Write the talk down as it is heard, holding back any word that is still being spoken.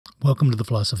Welcome to the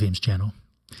Philosophemes channel.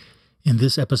 In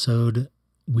this episode,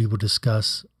 we will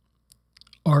discuss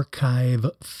archive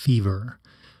fever,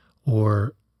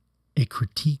 or a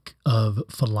critique of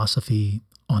philosophy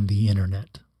on the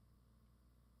internet.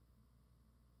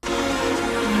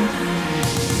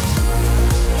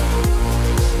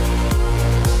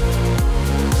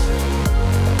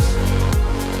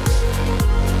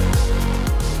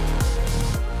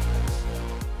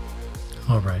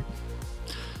 All right.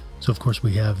 So, of course,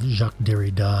 we have Jacques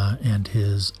Derrida and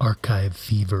his archive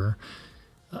fever.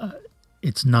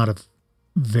 It's not a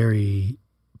very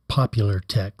popular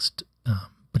text,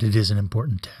 but it is an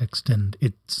important text, and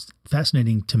it's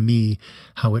fascinating to me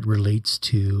how it relates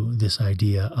to this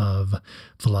idea of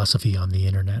philosophy on the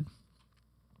internet.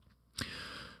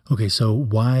 Okay, so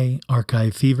why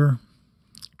archive fever?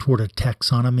 Toward a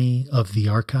taxonomy of the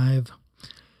archive,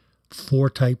 4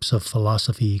 types of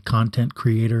philosophy content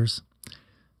creators,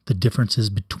 the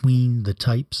differences between the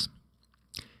types,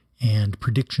 and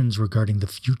predictions regarding the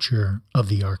future of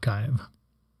the archive.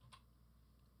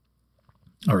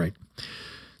 All right,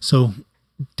 so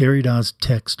Derrida's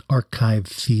text Archive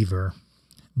Fever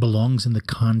belongs in the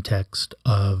context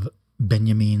of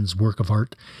Benjamin's work of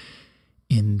art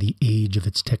in the age of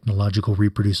its technological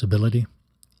reproducibility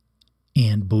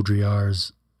and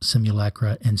Baudrillard's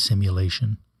Simulacra and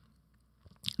Simulation.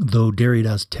 Though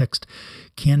Derrida's text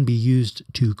can be used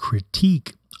to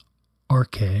critique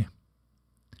arche,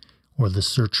 or the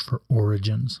search for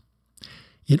origins,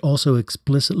 it also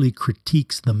explicitly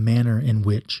critiques the manner in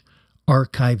which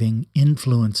archiving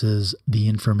influences the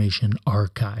information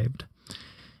archived.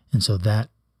 And so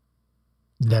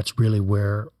that's really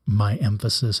where my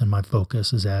emphasis and my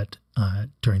focus is at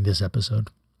during this episode.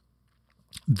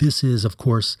 This is, of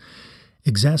course,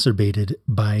 exacerbated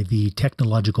by the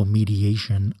technological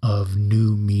mediation of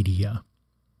new media.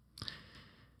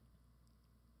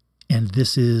 And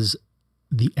this is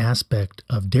the aspect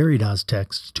of Derrida's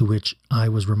text to which I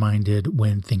was reminded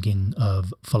when thinking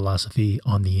of philosophy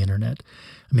on the internet.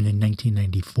 I mean, in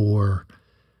 1994,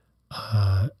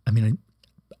 in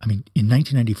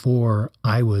 1994,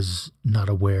 I was not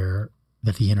aware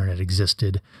that the internet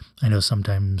existed. I know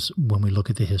sometimes when we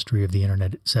look at the history of the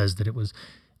internet, it says that it was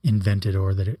invented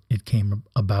or that it came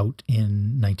about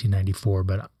in 1994,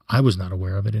 but I was not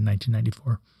aware of it in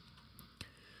 1994.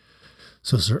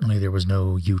 So certainly there was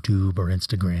no YouTube or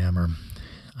Instagram, or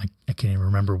I can't even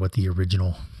remember what the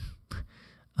original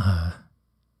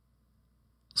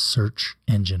search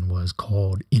engine was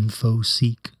called,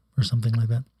 InfoSeek or something like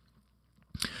that.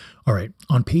 All right,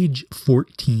 on page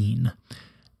 14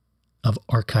 of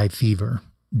Archive Fever,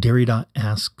 Derrida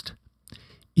asked,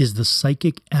 is the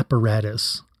psychic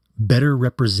apparatus better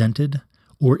represented,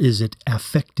 or is it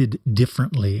affected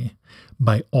differently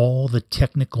by all the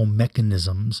technical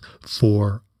mechanisms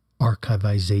for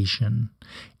archivization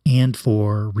and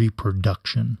for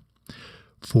reproduction,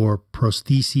 for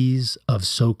prostheses of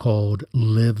so-called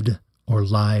lived or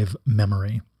live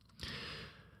memory,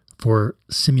 for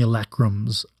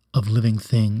simulacrums of living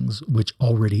things which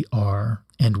already are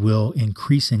and will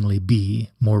increasingly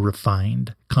be more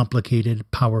refined, complicated,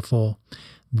 powerful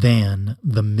than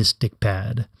the mystic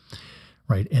pad,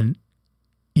 right? And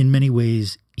in many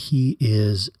ways, he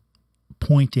is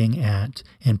pointing at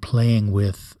and playing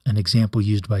with an example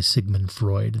used by Sigmund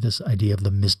Freud, this idea of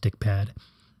the mystic pad.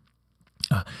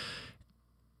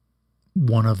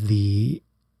 One of the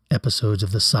episodes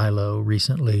of The Silo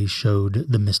recently showed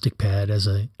the mystic pad as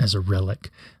a relic,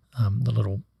 the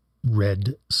little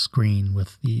red screen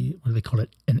with the, what do they call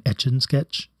it, an etch and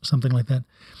sketch, something like that.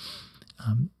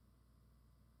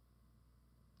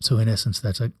 So in essence,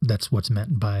 that's what's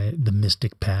meant by the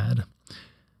mystic pad.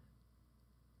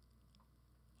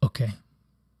 Okay.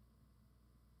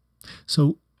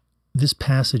 So this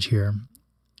passage here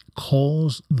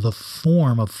calls the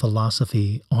form of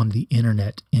philosophy on the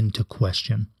internet into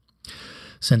question,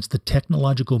 since the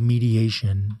technological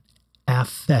mediation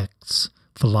affects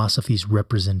philosophy's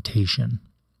representation.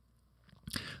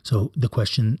 So the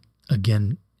question,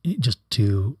 again, just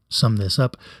to sum this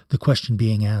up, the question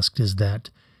being asked is that,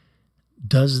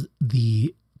 does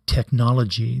the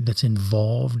technology that's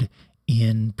involved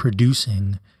in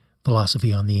producing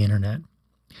philosophy on the internet,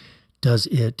 does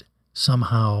it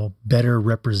somehow better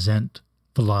represent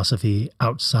philosophy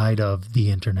outside of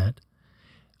the internet,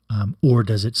 or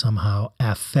does it somehow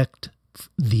affect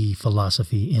the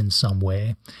philosophy in some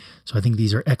way? So I think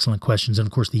these are excellent questions, and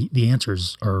of course the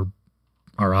answers are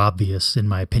obvious in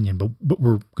my opinion, but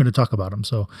we're going to talk about them.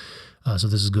 So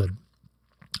this is good.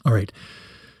 All right.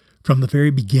 From the very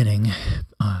beginning,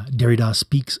 Derrida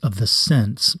speaks of the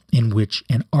sense in which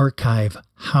an archive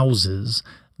houses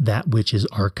that which is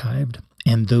archived,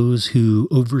 and those who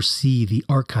oversee the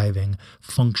archiving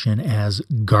function as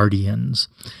guardians.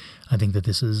 I think that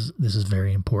this is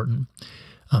very important.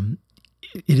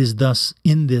 It is thus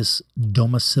in this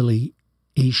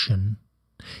domiciliation,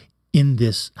 in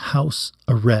this house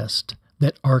arrest,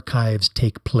 that archives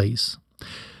take place.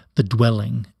 The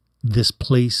dwelling, this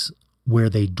place where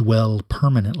they dwell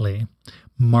permanently,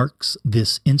 marks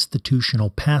this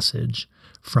institutional passage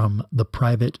from the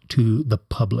private to the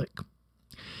public.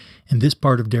 And this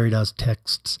part of Derrida's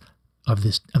texts, of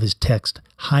his text,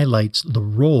 highlights the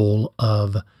role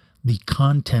of the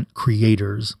content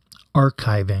creators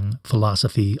archiving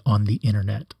philosophy on the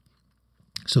internet.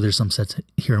 So there's some sets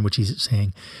here in which he's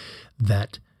saying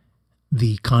that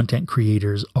the content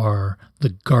creators are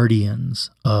the guardians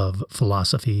of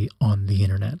philosophy on the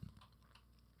internet.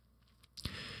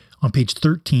 On page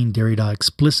 13, Derrida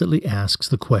explicitly asks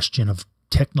the question of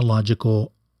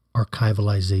technological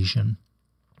archivalization.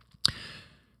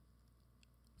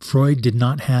 Freud did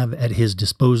not have at his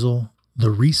disposal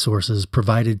the resources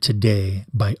provided today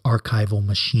by archival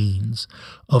machines,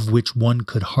 of which one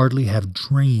could hardly have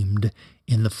dreamed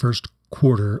in the first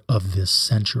quarter of this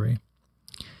century.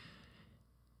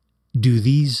 Do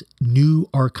these new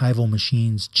archival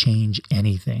machines change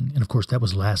anything? And of course, that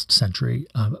was last century.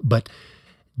 But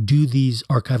do these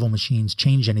archival machines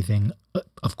change anything?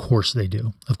 Of course they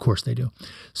do. Of course they do.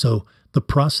 So the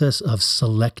process of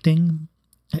selecting,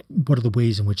 what are the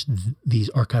ways in which these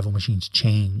archival machines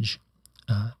change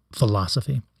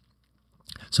philosophy?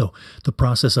 So the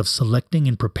process of selecting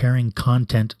and preparing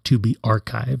content to be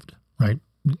archived, right?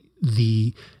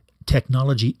 The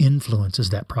technology influences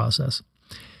that process.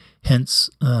 Hence,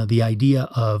 the idea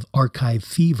of archive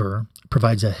fever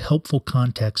provides a helpful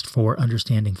context for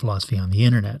understanding philosophy on the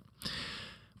internet.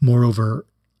 Moreover,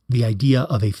 the idea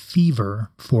of a fever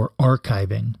for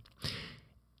archiving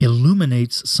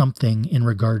illuminates something in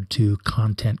regard to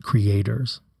content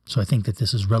creators. So I think that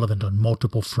this is relevant on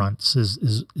multiple fronts,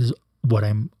 is what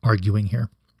I'm arguing here.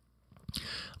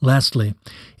 Lastly,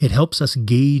 it helps us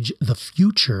gauge the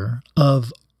future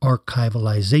of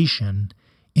archivalization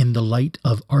in the light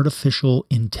of artificial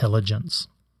intelligence.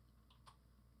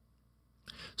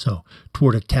 So,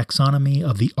 toward a taxonomy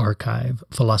of the archive,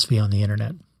 philosophy on the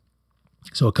internet.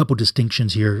 So a couple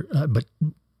distinctions here, but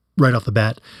right off the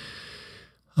bat,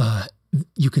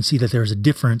 you can see that there's a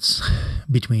difference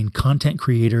between content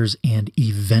creators and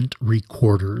event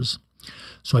recorders.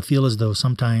 So I feel as though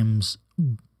sometimes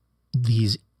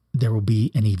there will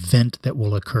be an event that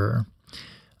will occur,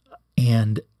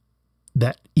 and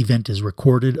that event is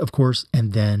recorded, of course,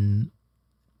 and then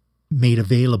made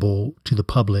available to the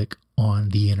public on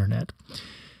the internet.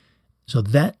 So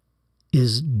that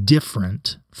is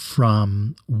different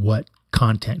from what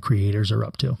content creators are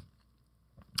up to.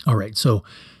 All right, so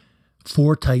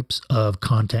 4 types of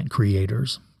content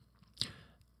creators.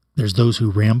 There's those who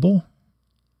ramble,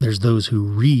 there's those who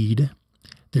read,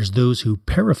 there's those who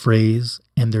paraphrase,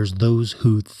 and there's those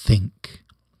who think.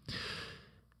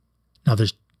 Now,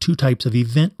 there's 2 types of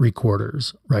event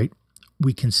recorders, right?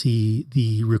 We can see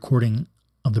the recording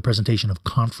of the presentation of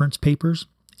conference papers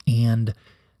and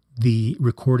the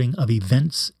recording of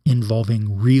events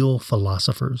involving real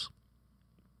philosophers.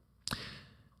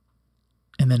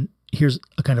 And then here's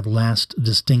a kind of last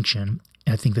distinction.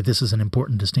 I think that this is an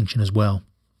important distinction as well.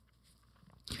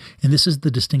 And this is the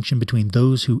distinction between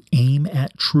those who aim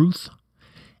at truth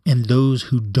and those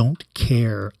who don't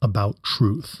care about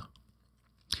truth.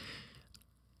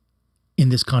 In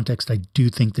this context, I do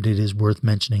think that it is worth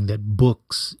mentioning that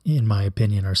books, in my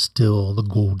opinion, are still the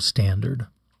gold standard.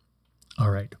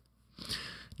 All right.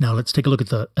 Now let's take a look at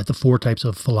the 4 types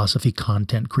of philosophy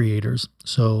content creators.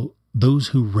 So those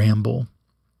who ramble.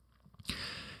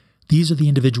 These are the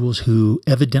individuals who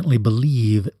evidently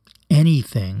believe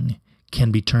anything can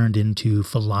be turned into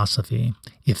philosophy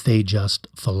if they just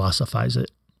philosophize it.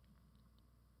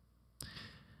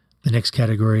 The next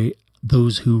category,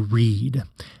 those who read.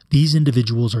 These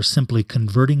individuals are simply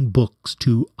converting books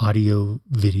to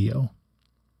audio-video.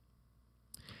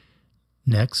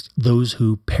 Next, those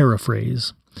who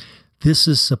paraphrase. This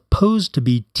is supposed to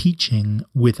be teaching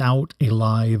without a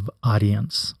live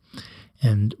audience.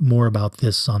 And more about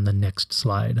this on the next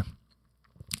slide.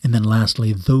 And then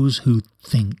lastly, those who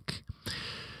think.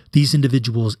 These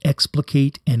individuals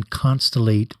explicate and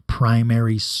constellate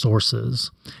primary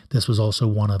sources. This was also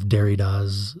one of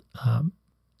Derrida's,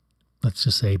 let's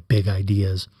just say, big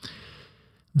ideas,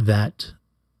 that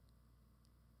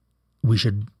we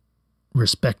should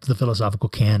respect the philosophical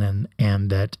canon, and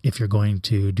that if you're going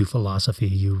to do philosophy,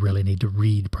 you really need to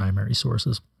read primary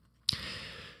sources.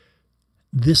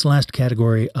 This last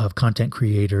category of content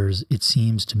creators, it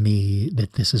seems to me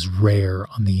that this is rare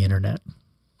on the internet.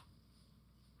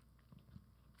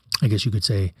 I guess you could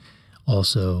say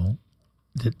also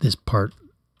that this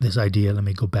idea, let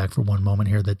me go back for one moment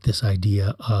here, that this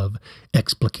idea of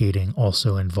explicating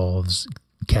also involves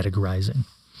categorizing.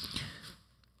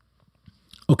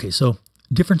 Okay, so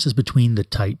differences between the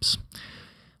types.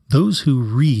 Those who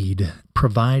read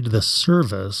provide the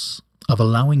service of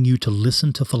allowing you to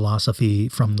listen to philosophy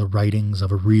from the writings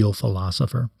of a real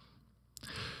philosopher.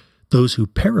 Those who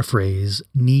paraphrase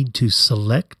need to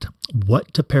select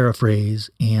what to paraphrase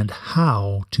and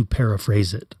how to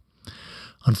paraphrase it.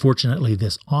 Unfortunately,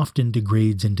 this often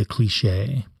degrades into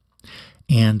cliché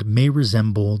and may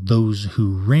resemble those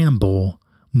who ramble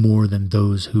more than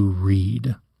those who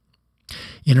read.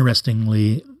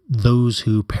 Interestingly, those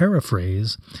who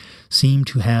paraphrase seem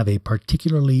to have a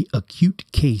particularly acute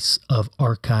case of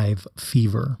archive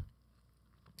fever.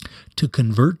 To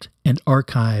convert and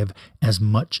archive as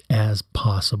much as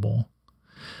possible.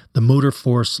 The motor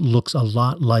force looks a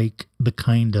lot like the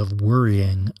kind of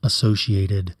worrying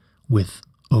associated with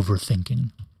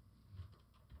overthinking.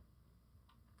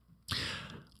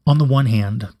 On the one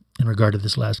hand, in regard to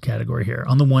this last category here,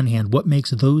 on the one hand, what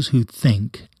makes those who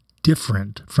think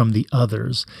different from the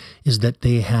others is that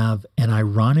they have an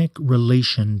ironic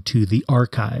relation to the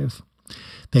archive.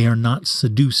 They are not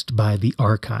seduced by the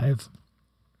archive.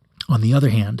 On the other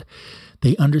hand,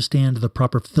 they understand the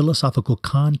proper philosophical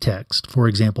context, for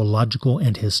example, logical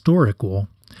and historical,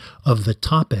 of the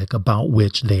topic about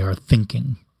which they are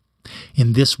thinking.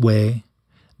 In this way,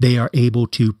 they are able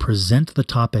to present the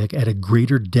topic at a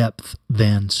greater depth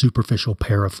than superficial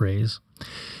paraphrase.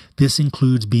 This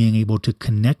includes being able to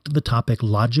connect the topic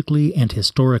logically and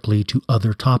historically to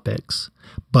other topics,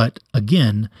 but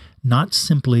again, not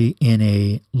simply in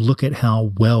a look at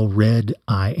how well read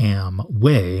I am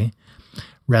way,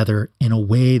 rather in a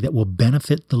way that will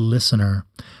benefit the listener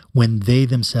when they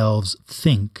themselves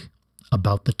think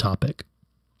about the topic.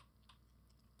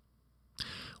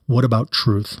 What about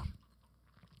truth?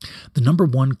 The number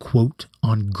one quote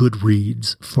on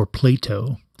Goodreads for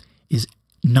Plato is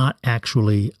not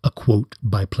actually a quote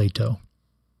by Plato.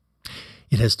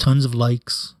 It has tons of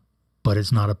likes, but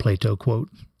it's not a Plato quote.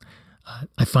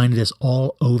 I find this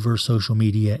all over social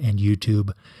media and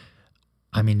YouTube.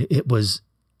 I mean, it was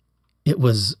I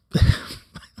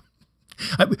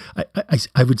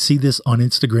would see this on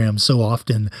Instagram so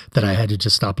often that I had to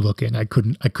just stop looking. I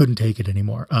couldn't take it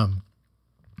anymore.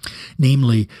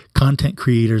 Namely, content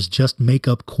creators just make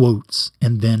up quotes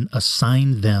and then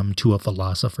assign them to a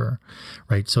philosopher,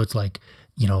 right? So it's like,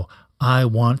 I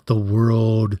want the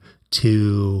world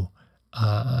to,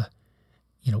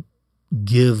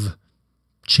 give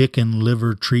chicken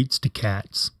liver treats to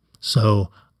cats. So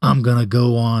I'm going to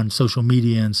go on social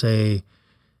media and say,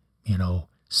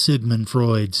 Sigmund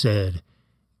Freud said,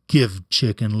 give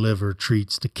chicken liver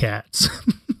treats to cats.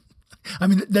 I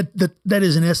mean, that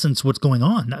is in essence what's going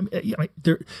on. I mean,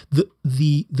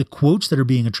 the quotes that are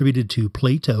being attributed to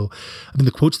Plato,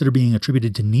 the quotes that are being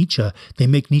attributed to Nietzsche, they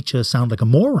make Nietzsche sound like a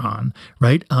moron,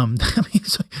 right? I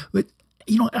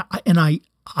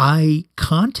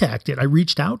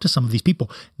reached out to some of these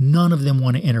people. None of them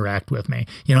want to interact with me.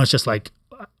 It's just like,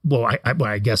 well,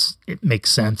 I guess it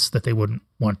makes sense that they wouldn't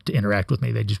want to interact with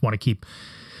me. They just want to keep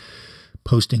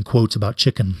posting quotes about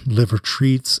chicken liver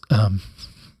treats.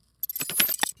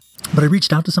 But I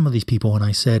reached out to some of these people and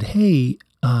I said, hey,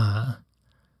 I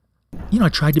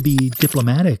tried to be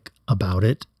diplomatic about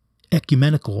it,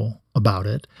 ecumenical about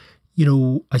it.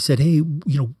 I said, hey,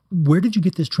 where did you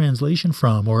get this translation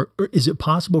from? Or is it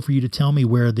possible for you to tell me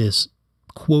where this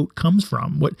quote comes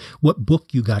from? What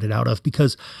book you got it out of?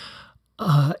 Because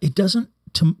it doesn't,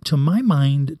 to my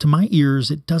mind, to my ears,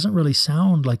 it doesn't really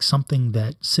sound like something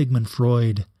that Sigmund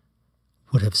Freud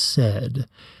would have said.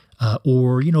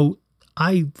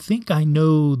 I think I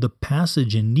know the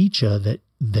passage in Nietzsche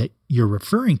that you're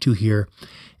referring to here,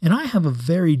 and I have a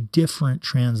very different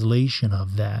translation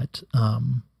of that.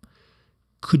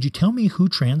 Could you tell me who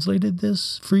translated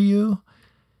this for you?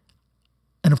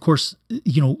 And of course,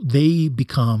 they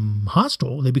become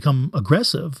hostile. They become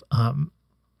aggressive,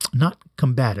 not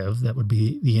combative. That would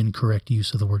be the incorrect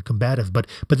use of the word combative, but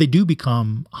they do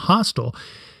become hostile.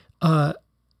 And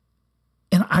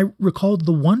I recalled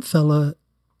the one fella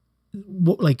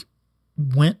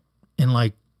went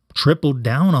and tripled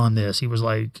down on this. He was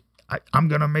like, I'm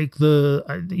going to make this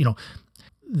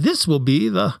will be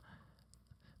the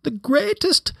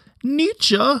greatest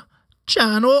Nietzsche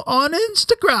channel on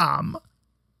Instagram.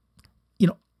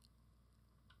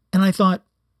 And I thought,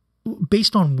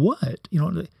 based on what?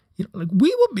 like,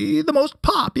 we will be the most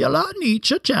popular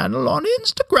Nietzsche channel on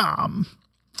Instagram.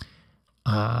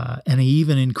 And he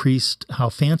even increased how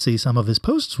fancy some of his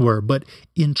posts were. But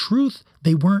in truth,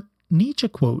 they weren't Nietzsche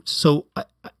quotes. So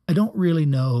I don't really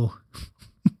know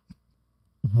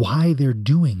why they're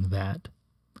doing that.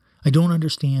 I don't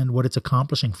understand what it's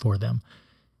accomplishing for them.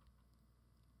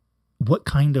 What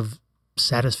kind of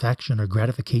satisfaction or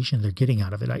gratification they're getting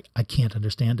out of it. I can't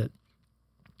understand it.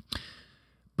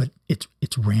 But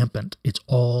it's rampant. It's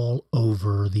all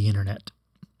over the internet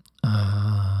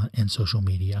and social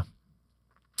media.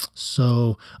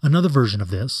 So another version of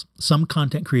this, some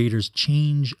content creators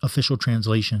change official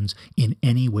translations in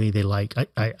any way they like.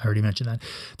 I already mentioned that.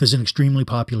 There's an extremely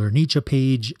popular Nietzsche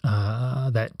page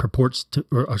that purports to,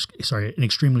 an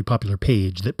extremely popular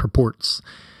page that purports,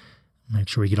 make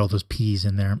sure we get all those P's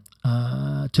in there,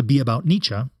 to be about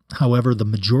Nietzsche. However, the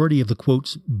majority of the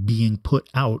quotes being put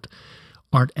out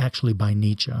aren't actually by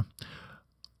Nietzsche,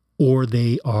 or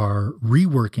they are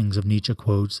reworkings of Nietzsche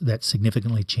quotes that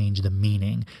significantly change the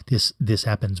meaning. This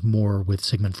happens more with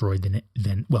Sigmund Freud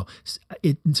than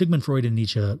Sigmund Freud and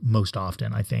Nietzsche most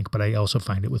often, I think, but I also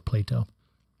find it with Plato.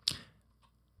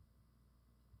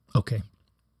 Okay.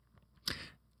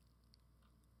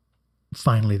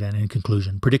 Finally then, in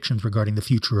conclusion, predictions regarding the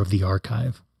future of the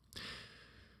archive.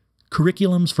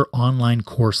 Curriculums for online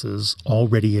courses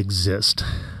already exist,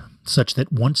 such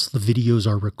that once the videos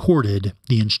are recorded,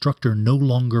 the instructor no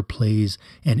longer plays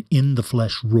an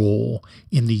in-the-flesh role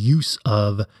in the use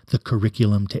of the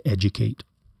curriculum to educate.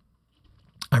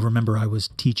 I remember I was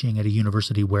teaching at a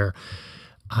university where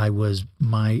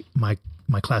my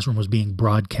classroom was being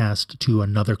broadcast to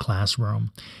another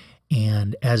classroom.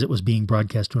 And as it was being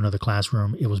broadcast to another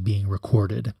classroom, it was being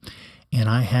recorded. And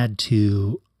I had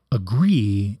to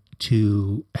agree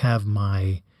to have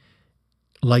my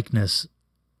likeness,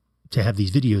 to have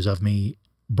these videos of me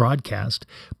broadcast,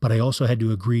 but I also had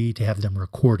to agree to have them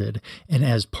recorded. And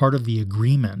as part of the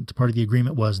agreement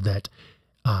was that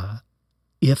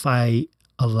if I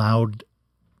allowed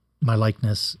my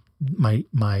likeness,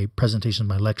 my presentation,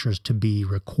 my lectures to be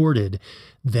recorded,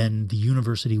 then the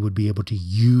university would be able to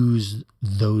use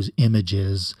those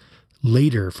images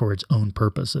later for its own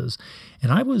purposes.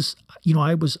 And I was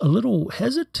a little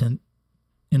hesitant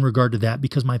in regard to that,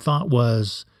 because my thought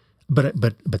was, but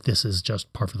this is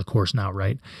just par for the course now,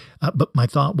 right? But my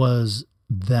thought was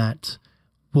that,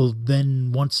 well,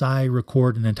 then once I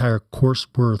record an entire course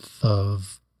worth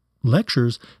of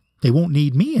lectures, they won't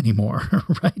need me anymore,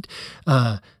 right?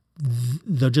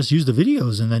 They'll just use the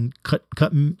videos and then cut,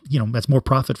 that's more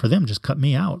profit for them. Just cut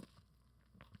me out.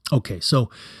 Okay, so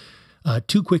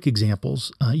two quick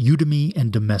examples, Udemy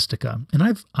and Domestika.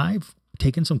 And I've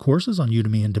taken some courses on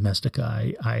Udemy and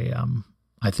Domestika.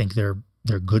 I think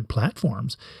they're good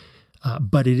platforms,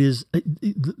 but it is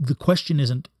the question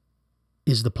isn't,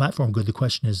 is the platform good? The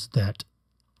question is that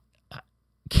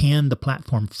can the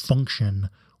platform function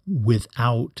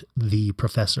without the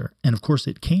professor? And of course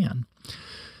it can.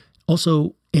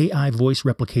 Also, AI voice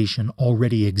replication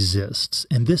already exists,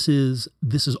 and this is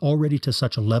already to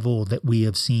such a level that we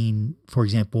have seen, for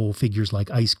example, figures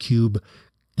like Ice Cube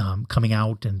coming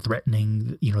out and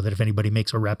threatening, that if anybody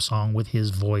makes a rap song with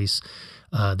his voice,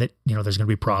 that there's going to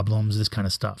be problems, this kind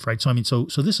of stuff, right? So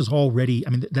so this is already,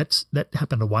 that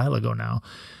happened a while ago now.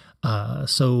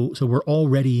 So we're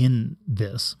already in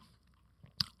this.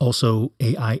 Also,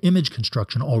 AI image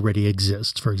construction already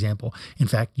exists, for example. In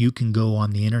fact, you can go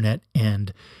on the internet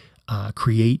and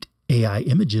create AI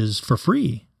images for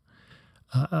free.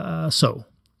 So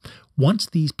once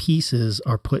these pieces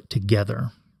are put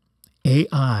together,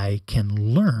 AI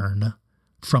can learn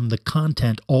from the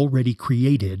content already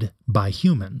created by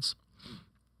humans,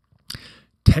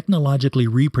 technologically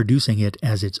reproducing it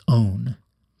as its own.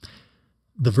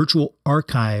 The virtual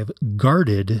archive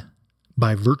guarded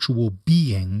by virtual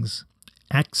beings,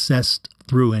 accessed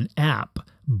through an app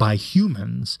by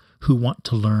humans who want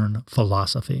to learn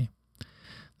philosophy.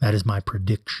 That is my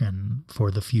prediction for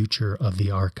the future of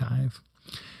the archive.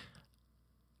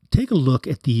 Take a look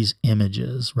at these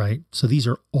images, right? So these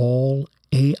are all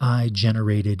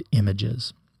AI-generated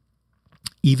images.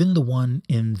 Even the one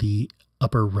in the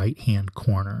upper right-hand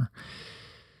corner.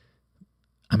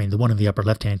 The one in the upper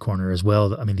left-hand corner as well.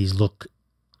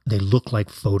 They look like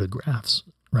photographs,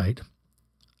 right?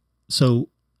 So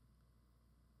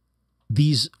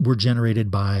these were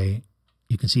generated by,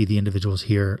 you can see the individuals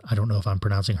here. I don't know if I'm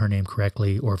pronouncing her name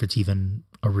correctly or if it's even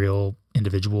a real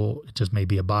individual. It just may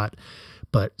be a bot.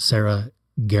 But Sarah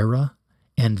Guerra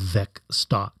and Vec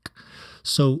Stock.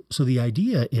 So the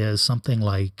idea is something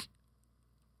like,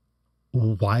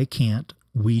 why can't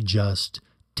we just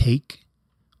take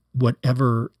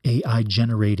whatever AI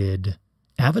generated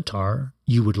avatar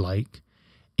you would like.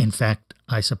 In fact,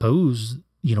 I suppose,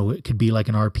 it could be like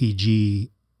an RPG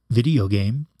video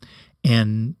game,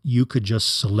 and you could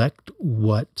just select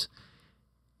what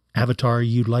avatar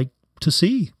you'd like to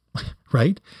see,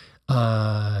 right?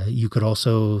 You could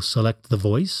also select the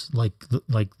voice, like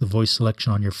the voice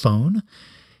selection on your phone,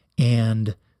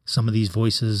 and some of these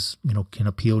voices, can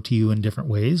appeal to you in different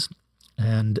ways.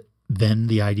 And then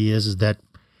the idea is that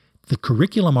the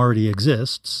curriculum already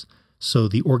exists, so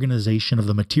the organization of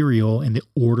the material and the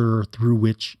order through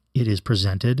which it is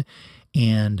presented,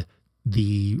 and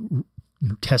the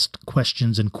test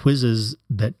questions and quizzes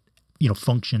that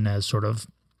function as sort of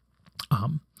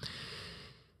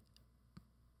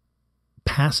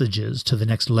passages to the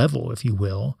next level, if you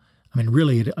will. I mean,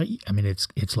 really,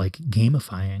 it's like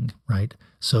gamifying, right?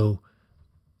 So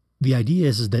the idea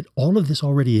is that all of this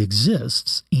already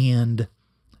exists, and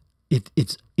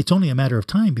it's only a matter of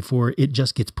time before it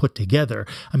just gets put together.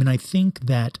 I mean, I think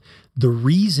that the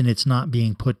reason it's not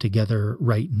being put together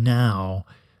right now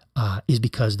is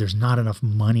because there's not enough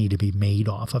money to be made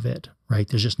off of it, right?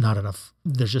 There's just not enough.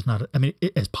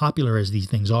 As popular as these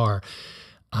things are,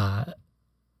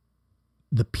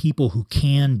 the people who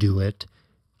can do it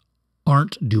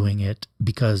aren't doing it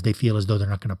because they feel as though they're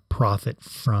not going to profit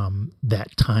from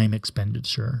that time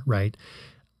expenditure, right?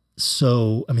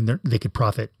 So, I mean, they could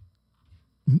profit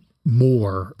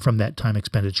more from that time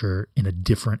expenditure in a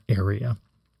different area.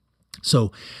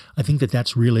 So I think that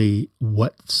that's really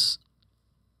what's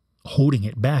holding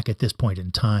it back at this point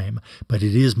in time. But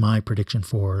it is my prediction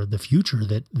for the future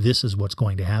that this is what's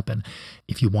going to happen.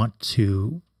 If you want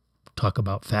to talk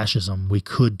about fascism, we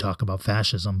could talk about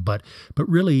fascism, but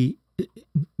really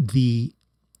the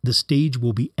stage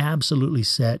will be absolutely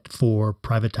set for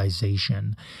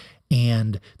privatization.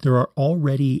 And there are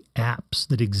already apps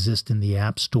that exist in the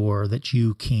App Store that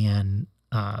you can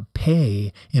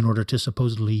pay in order to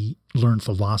supposedly learn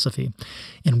philosophy.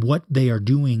 And what they are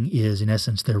doing is, in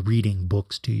essence, they're reading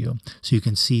books to you. So you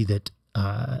can see that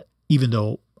even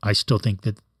though I still think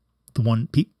that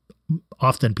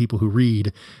often people who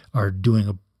read are doing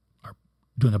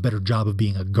a better job of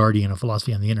being a guardian of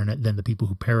philosophy on the internet than the people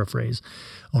who paraphrase,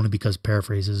 only because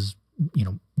paraphrases,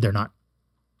 they're not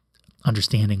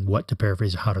understanding what to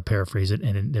paraphrase or how to paraphrase it,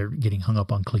 and they're getting hung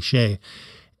up on cliche.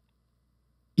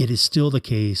 It is still the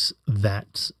case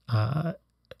that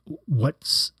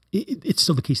it's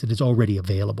still the case that it's already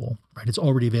available, right? It's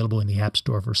already available in the App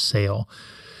Store for sale.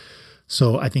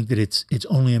 So I think that it's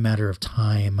only a matter of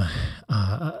time,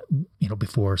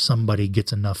 before somebody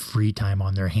gets enough free time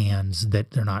on their hands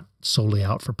that they're not solely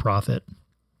out for profit,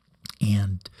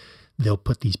 and they'll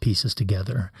put these pieces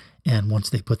together. And once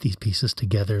they put these pieces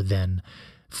together, then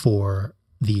for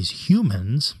these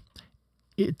humans,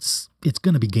 it's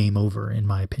going to be game over, in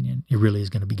my opinion. It really is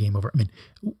going to be game over. I mean,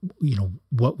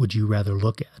 what would you rather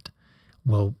look at?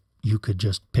 Well, you could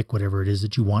just pick whatever it is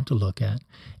that you want to look at,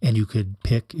 and you could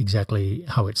pick exactly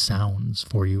how it sounds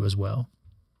for you as well.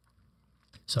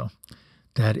 So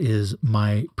that is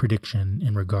my prediction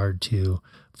in regard to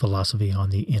philosophy on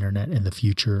the internet and the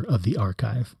future of the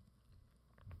archive.